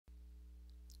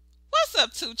What's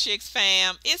up, Two Chicks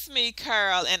fam? It's me,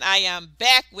 Carl, and I am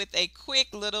back with a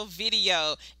quick little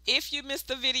video. If you missed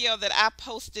the video that I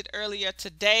posted earlier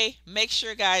today, make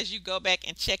sure, guys, you go back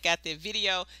and check out the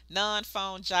video.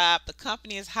 Non-phone job. The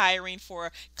company is hiring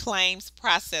for claims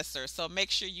processor, so make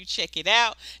sure you check it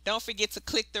out. Don't forget to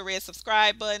click the red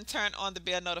subscribe button, turn on the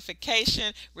bell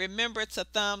notification. Remember to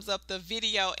thumbs up the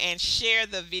video and share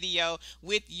the video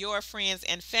with your friends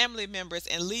and family members,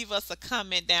 and leave us a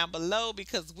comment down below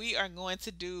because we are going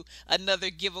to do another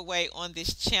giveaway on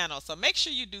this channel. So make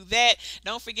sure you do that.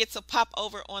 Don't forget to pop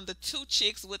over on the Two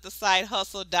Chicks with the Side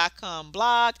Hustle.com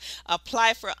blog.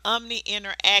 Apply for Omni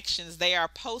Interactions. They are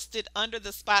posted under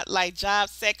the Spotlight Job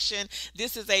section.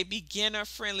 This is a beginner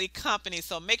friendly company,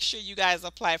 so make sure you guys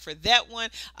apply for that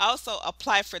one. Also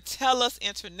apply for TELUS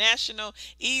International,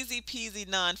 easy peasy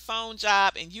non-phone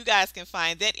job, and you guys can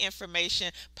find that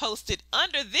information posted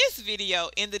under this video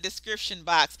in the description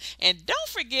box. And don't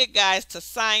forget, guys, to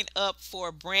sign up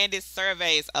for branded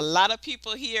surveys. A lot of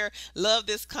people here love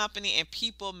this company and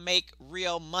people make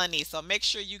real money. So make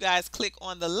sure you guys click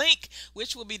on the link,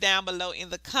 which will be down below in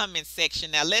the comment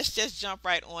section. Now let's just jump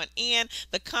right on in.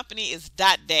 The company is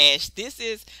Dotdash. This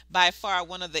is by far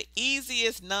one of the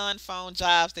easiest non-phone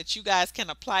jobs that you guys can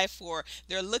apply for.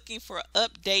 They're looking for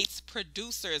updates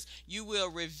producers. You will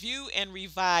review and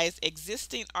revise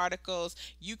existing articles.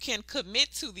 You can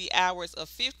commit to the hours of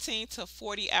 15 to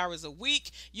 40 hours a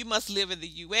week. You must live in the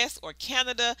US or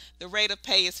Canada. The rate of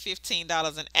pay is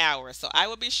 $15 an hour. So I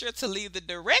will be sure to leave the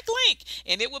direct link,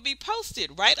 and it will be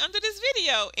posted right under this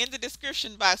video in the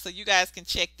description box so you guys can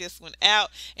check this one out.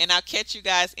 And I'll catch you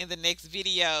guys in the next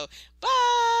video.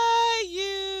 Bye,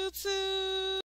 YouTube.